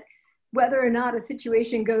knowledge that whether or not a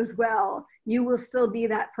situation goes well, you will still be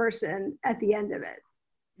that person at the end of it.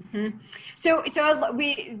 Mm-hmm. So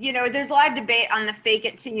we, there's a lot of debate on the fake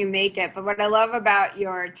it till you make it. But what I love about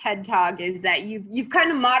your TED Talk is that you've kind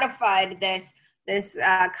of modified this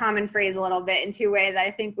common phrase a little bit into a way that I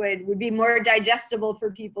think would be more digestible for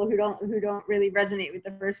people who don't really resonate with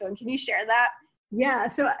the first one. Can you share that? Yeah.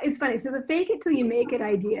 So it's funny. So the fake it till you make it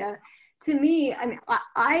idea, to me, I mean,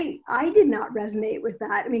 I did not resonate with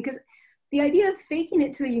that. I mean, because the idea of faking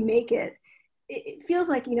it till you make it, it feels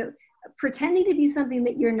like, pretending to be something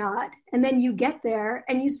that you're not, and then you get there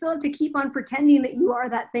and you still have to keep on pretending that you are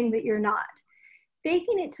that thing that you're not.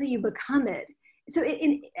 Faking it till you become it So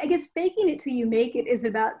I guess faking it till you make it is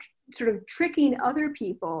about sort of tricking other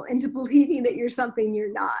people into believing that you're something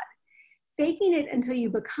you're not. Faking it until you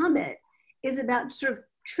become it is about sort of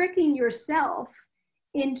tricking yourself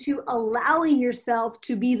into allowing yourself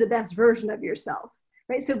to be the best version of yourself,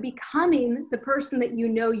 right? So becoming the person that you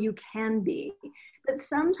know you can be. But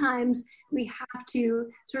sometimes we have to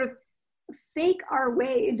sort of fake our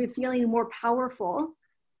way into feeling more powerful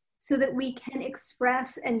so that we can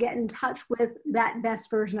express and get in touch with that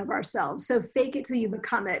best version of ourselves. So fake it till you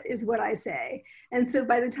become it is what I say. And so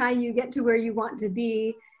by the time you get to where you want to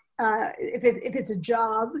be, if it's a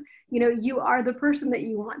job, you are the person that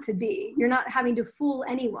you want to be. You're not having to fool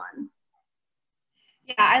anyone.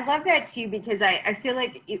 Yeah, I love that too, because I feel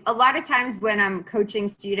like a lot of times when I'm coaching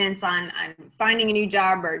students on finding a new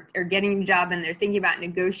job or getting a new job and they're thinking about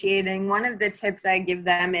negotiating, one of the tips I give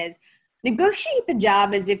them is negotiate the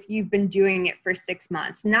job as if you've been doing it for 6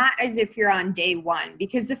 months, not as if you're on day one.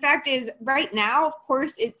 Because the fact is, right now, of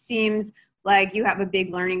course, it seems like you have a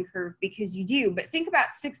big learning curve because you do. But think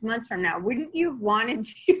about 6 months from now. Wouldn't you have wanted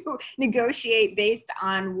to negotiate based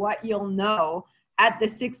on what you'll know at the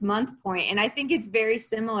 6 month point? And I think it's very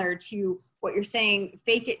similar to what you're saying,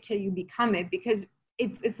 fake it till you become it. Because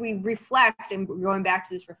if we reflect, and we're going back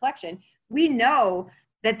to this reflection, we know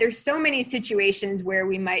that there's so many situations where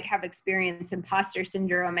we might have experienced imposter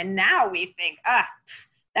syndrome. And now we think,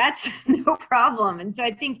 that's no problem. And so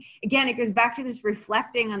I think, again, it goes back to this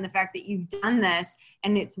reflecting on the fact that you've done this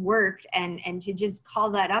and it's worked, and to just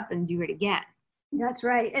call that up and do it again. That's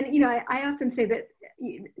right. And, I often say that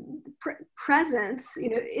presence,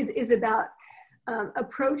 is about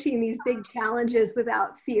approaching these big challenges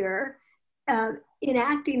without fear,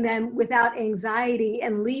 enacting them without anxiety,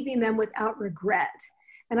 and leaving them without regret.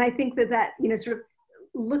 And I think that sort of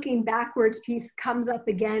looking backwards piece comes up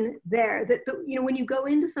again there, that when you go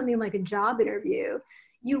into something like a job interview,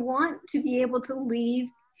 you want to be able to leave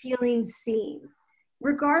feeling seen.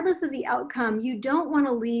 Regardless of the outcome, you don't want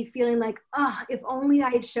to leave feeling like, if only I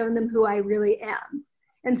had shown them who I really am.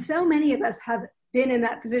 And so many of us have been in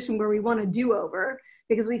that position where we want a do-over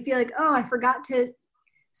because we feel like, I forgot to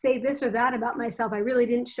say this or that about myself. I really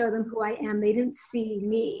didn't show them who I am. They didn't see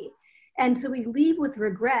me. And so we leave with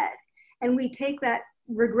regret, and we take that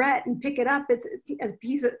regret and pick it up. It's a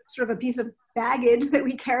piece of baggage that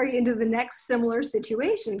we carry into the next similar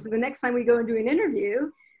situation. So the next time we go into an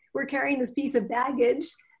interview, we're carrying this piece of baggage,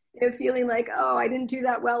 feeling like, I didn't do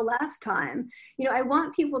that well last time. I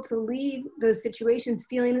want people to leave those situations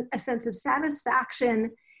feeling a sense of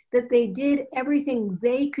satisfaction that they did everything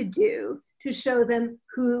they could do to show them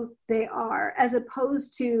who they are, as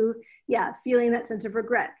opposed to, feeling that sense of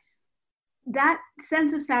regret. That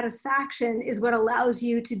sense of satisfaction is what allows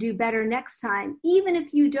you to do better next time. Even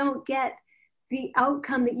if you don't get the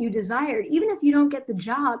outcome that you desired, even if you don't get the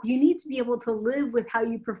job, you need to be able to live with how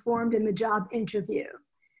you performed in the job interview.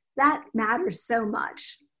 That matters so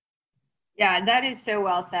much. Yeah, that is so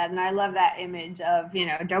well said. And I love that image of,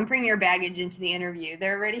 don't bring your baggage into the interview.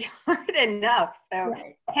 They're already hard enough. So,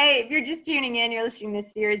 right. Hey, if you're just tuning in, you're listening to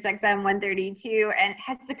Sirius XM 132. And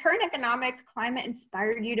has the current economic climate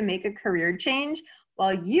inspired you to make a career change?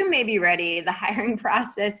 Well, you may be ready. The hiring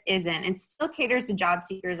process isn't. It still caters to job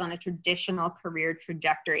seekers on a traditional career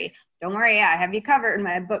trajectory. Don't worry, I have you covered. In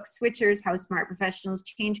my book, Switchers, How Smart Professionals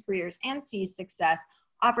Change Careers and Seize Success,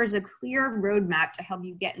 offers a clear roadmap to help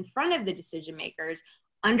you get in front of the decision makers,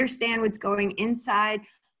 understand what's going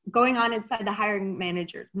on inside the hiring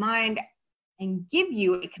manager's mind, and give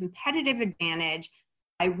you a competitive advantage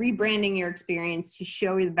by rebranding your experience to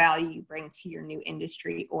show you the value you bring to your new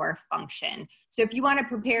industry or function. So if you want to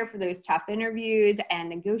prepare for those tough interviews and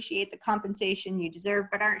negotiate the compensation you deserve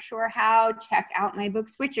but aren't sure how, check out my book,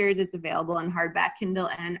 Switchers. It's available in hardback, Kindle,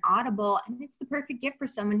 and Audible, and it's the perfect gift for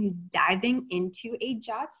someone who's diving into a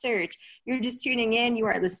job search. You're just tuning in. You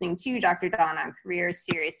are listening to Dr. Dawn on Careers,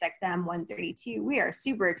 Sirius XM 132. We are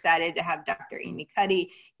super excited to have Dr. Amy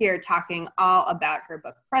Cuddy here talking all about her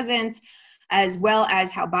book, Presence, as well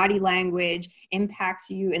as how body language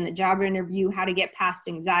impacts you in the job interview, how to get past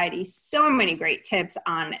anxiety. So many great tips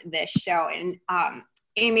on this show. And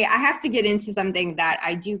Amy, I have to get into something that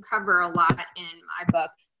I do cover a lot in my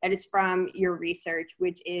book that is from your research,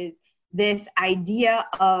 which is this idea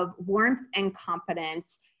of warmth and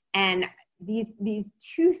competence. And these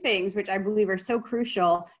two things, which I believe are so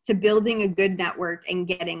crucial to building a good network and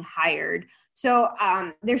getting hired. So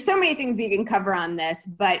there's so many things we can cover on this,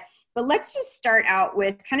 but let's just start out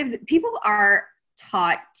with people are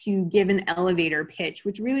taught to give an elevator pitch,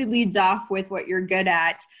 which really leads off with what you're good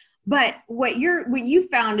at. But what you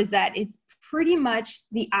found is that it's pretty much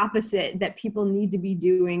the opposite that people need to be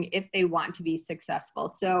doing if they want to be successful.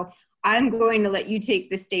 So I'm going to let you take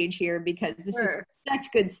the stage here because this is such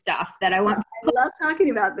good stuff that I want. I love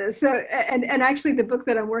talking about this. So, and actually the book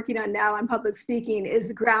that I'm working on now on public speaking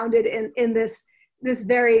is grounded in this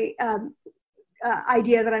very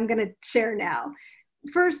idea that I'm going to share now.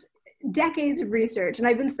 First, decades of research, and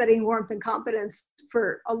I've been studying warmth and competence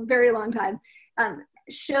for a very long time,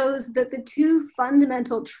 shows that the two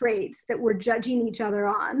fundamental traits that we're judging each other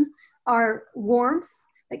on are warmth,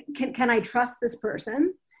 like can I trust this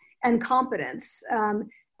person, and competence.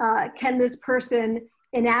 Can this person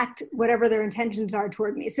enact whatever their intentions are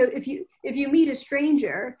toward me? So if you meet a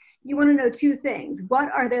stranger, you want to know two things.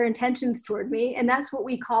 What are their intentions toward me? And that's what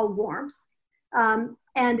we call warmth.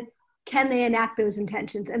 And can they enact those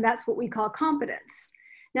intentions? And that's what we call competence.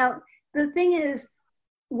 Now, the thing is,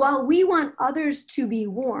 while we want others to be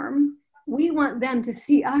warm, we want them to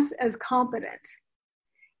see us as competent.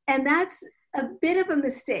 And that's a bit of a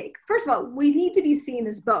mistake. First of all, we need to be seen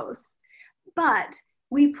as both, but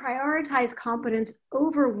we prioritize competence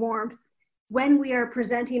over warmth when we are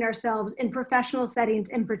presenting ourselves in professional settings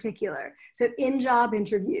in particular. So in job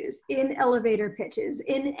interviews, in elevator pitches,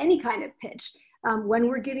 in any kind of pitch, when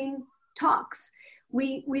we're giving talks,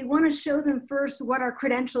 we want to show them first what our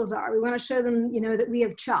credentials are. We want to show them, that we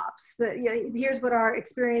have chops, that here's what our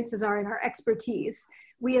experiences are and our expertise.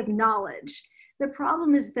 We have knowledge. The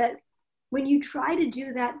problem is that when you try to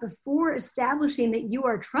do that before establishing that you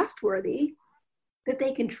are trustworthy, that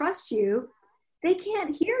they can trust you, they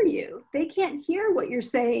can't hear you. They can't hear what you're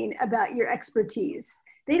saying about your expertise.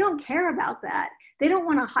 They don't care about that. They don't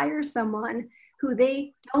want to hire someone who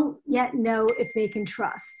they don't yet know if they can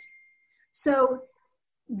trust. So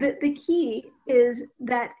the key is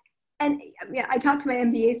that, and I talk to my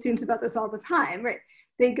MBA students about this all the time, right?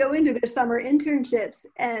 They go into their summer internships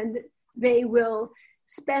and they will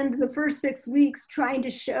spend the first 6 weeks trying to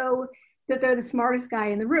show that they're the smartest guy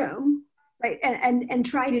in the room, right? And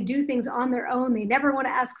try to do things on their own. They never want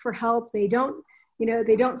to ask for help. They don't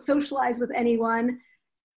socialize with anyone.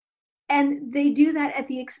 And they do that at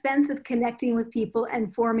the expense of connecting with people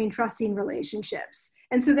and forming trusting relationships.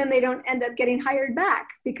 And so then they don't end up getting hired back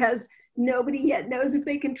because nobody yet knows if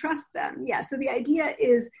they can trust them. Yeah, so the idea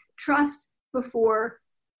is trust before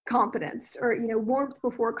competence, or warmth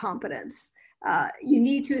before competence. You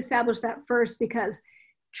need to establish that first because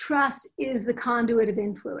trust is the conduit of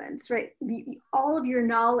influence, right? All of your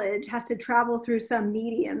knowledge has to travel through some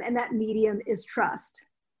medium, and that medium is trust.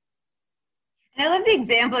 And I love the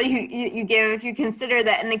example you give. If you consider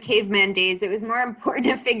that in the caveman days, it was more important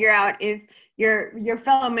to figure out if your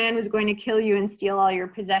fellow man was going to kill you and steal all your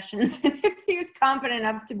possessions, and if he was competent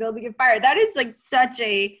enough to build a good fire. That is like such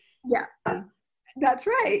a that's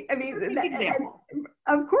right. I mean,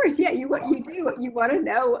 of course, yeah. You want to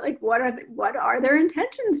know, like, what are their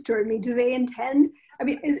intentions toward me? Do they intend? I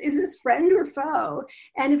mean, is this friend or foe?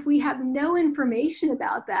 And if we have no information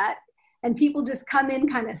about that, and people just come in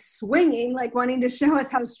kind of swinging, like wanting to show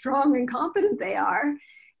us how strong and competent they are,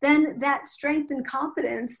 then that strength and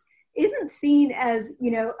competence isn't seen as,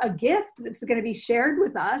 a gift that's going to be shared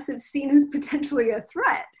with us. It's seen as potentially a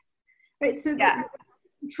threat, right? So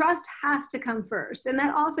trust has to come first. And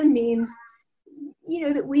that often means,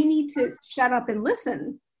 that we need to shut up and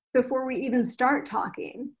listen before we even start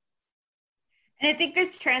talking. And I think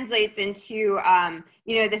this translates into,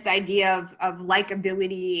 this idea of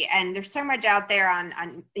likability. And there's so much out there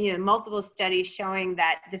on multiple studies showing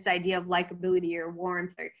that this idea of likability or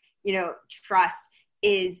warmth or, trust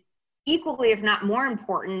is equally, if not more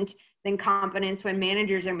important than competence when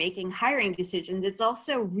managers are making hiring decisions. It's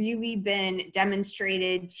also really been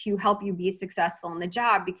demonstrated to help you be successful in the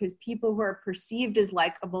job, because people who are perceived as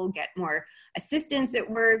likable get more assistance at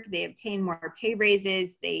work, they obtain more pay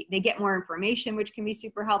raises, they get more information, which can be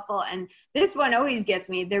super helpful. And this one always gets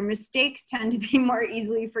me. Their mistakes tend to be more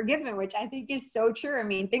easily forgiven, which I think is so true. I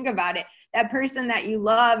mean, think about it. That person that you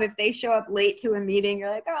love, if they show up late to a meeting, you're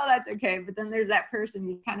like, oh, that's okay. But then there's that person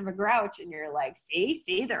who's kind of a grouch and you're like,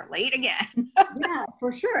 see, they're late again. Yeah,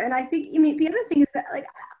 for sure. And I think, the other thing is that, like,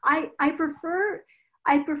 I prefer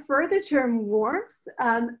the term warmth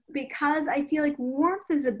because I feel like warmth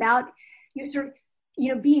is about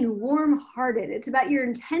being warm-hearted. It's about your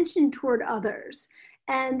intention toward others.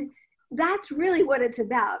 And that's really what it's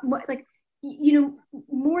about. Like,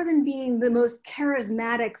 more than being the most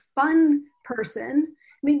charismatic, fun person.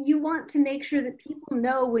 I mean, you want to make sure that people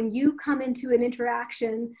know when you come into an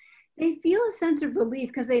interaction, they feel a sense of relief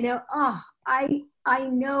because they know, I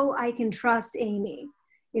know I can trust Amy.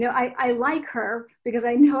 I like her because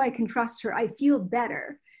I know I can trust her. I feel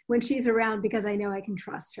better when she's around because I know I can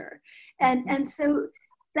trust her. And so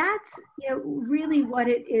that's, really what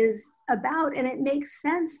it is about. And it makes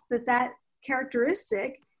sense that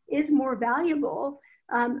characteristic is more valuable,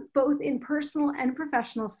 both in personal and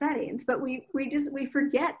professional settings. But we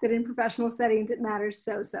forget that in professional settings, it matters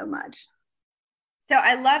so much. So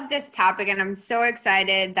I love this topic, and I'm so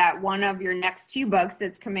excited that one of your next 2 books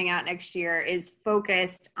that's coming out next year is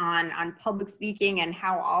focused on public speaking and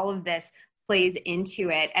how all of this plays into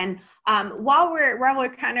it. And while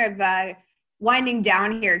we're kind of winding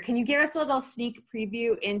down here, can you give us a little sneak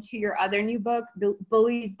preview into your other new book,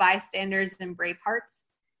 Bullies, Bystanders, and Brave Hearts?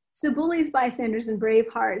 So Bullies, Bystanders, and Brave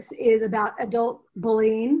Hearts is about adult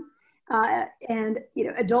bullying. And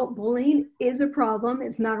adult bullying is a problem.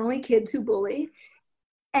 It's not only kids who bully.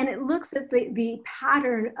 And it looks at the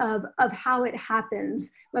pattern of how it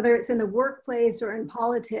happens, whether it's in the workplace or in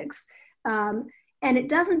politics. And it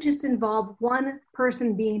doesn't just involve one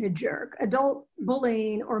person being a jerk. Adult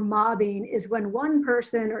bullying or mobbing is when one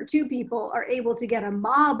person or 2 people are able to get a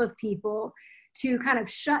mob of people to kind of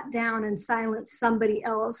shut down and silence somebody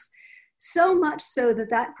else, so much so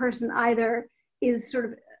that person either is sort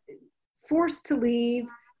of forced to leave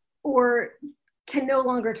or can no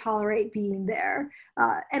longer tolerate being there.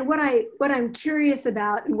 And what I'm curious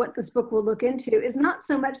about, and what this book will look into, is not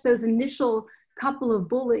so much those initial couple of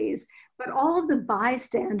bullies, but all of the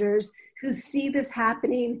bystanders who see this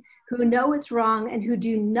happening, who know it's wrong, and who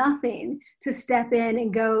do nothing to step in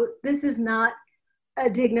and go, this is not a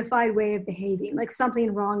dignified way of behaving, like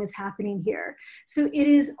something wrong is happening here. So it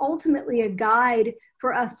is ultimately a guide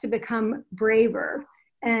for us to become braver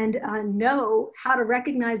and know how to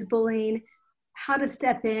recognize bullying, how to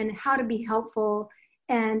step in, how to be helpful,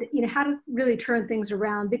 and how to really turn things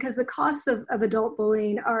around, because the costs of adult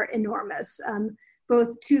bullying are enormous,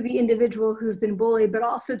 both to the individual who's been bullied, but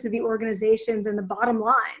also to the organizations and the bottom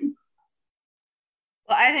line.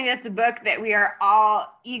 Well, I think that's a book that we are all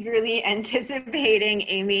eagerly anticipating,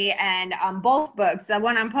 Amy, and both books, the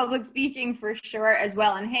one on public speaking for sure as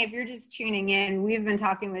well. And hey, if you're just tuning in, we've been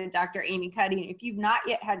talking with Dr. Amy Cuddy. If you've not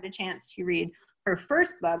yet had the chance to read her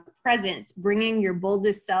first book, Presence, Bringing Your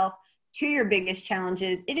Boldest Self to Your Biggest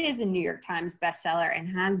Challenges, it is a New York Times bestseller and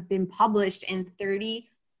has been published in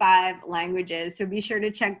 35 languages. So be sure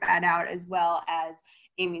to check that out, as well as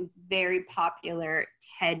Amy's very popular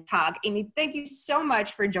TED Talk. Amy, thank you so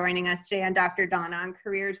much for joining us today on Dr. Dawn on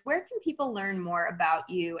Careers. Where can people learn more about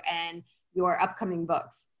you and your upcoming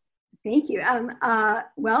books? Thank you.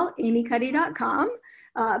 Well, amycuddy.com.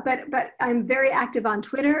 But I'm very active on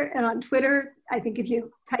Twitter, and on Twitter, I think if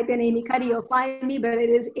you type in Amy Cuddy, you'll find me, but it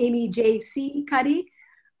is Amy JC Cuddy.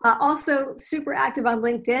 Also super active on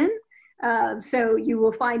LinkedIn. So you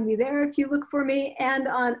will find me there if you look for me, and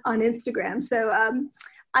on Instagram. So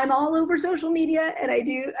I'm all over social media, and I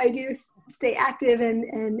do stay active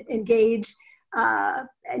and engage.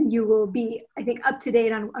 And you will be, I think, up to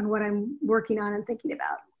date on what I'm working on and thinking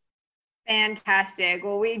about. Fantastic.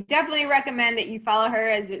 Well, we definitely recommend that you follow her,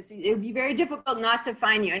 as it would be very difficult not to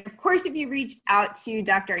find you. And of course, if you reach out to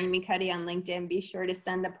Dr. Amy Cuddy on LinkedIn, be sure to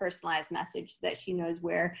send a personalized message so that she knows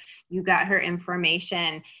where you got her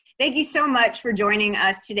information. Thank you so much for joining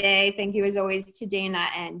us today. Thank you, as always, to Dana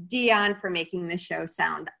and Dion for making the show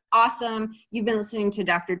sound awesome. You've been listening to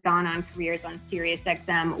Dr. Dawn on Careers on Sirius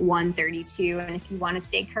XM 132. And if you want to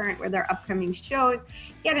stay current with our upcoming shows,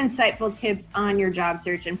 get insightful tips on your job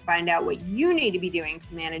search, and find out what you need to be doing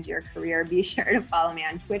to manage your career, be sure to follow me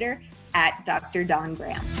on Twitter at Dr. Dawn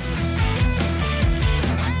Graham.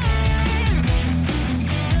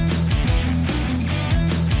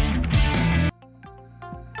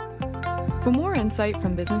 For more insight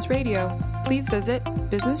from Business Radio, please visit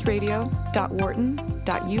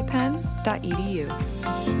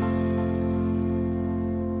businessradio.wharton.upenn.edu.